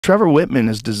Trevor Whitman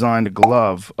has designed a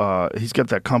glove. He's got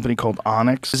that company called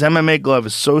Onyx. His MMA glove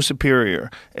is so superior,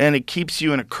 and it keeps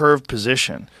you in a curved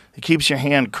position. It keeps your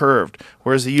hand curved,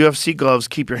 whereas the UFC gloves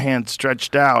keep your hand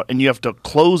stretched out, and you have to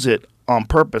close it on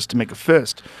purpose to make a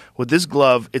fist. With this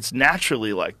glove, it's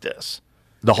naturally like this.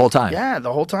 The whole time? Yeah,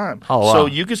 the whole time. Oh, wow. So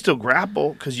you can still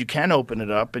grapple because you can open it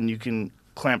up and you can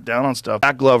clamp down on stuff.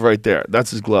 That glove right there,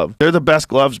 that's his glove. They're the best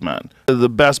gloves, man. They're the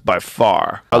best by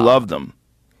far. I love them.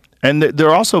 And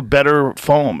they're also better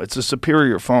foam. It's a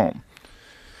superior foam.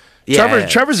 Yeah,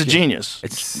 Trevor's a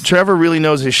genius. Trevor really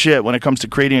knows his shit when it comes to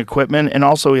creating equipment, and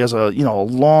also he has a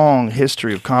long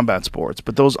history of combat sports.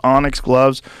 But those Onyx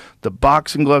gloves, the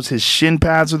boxing gloves, his shin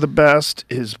pads are the best.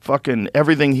 His fucking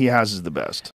everything he has is the best.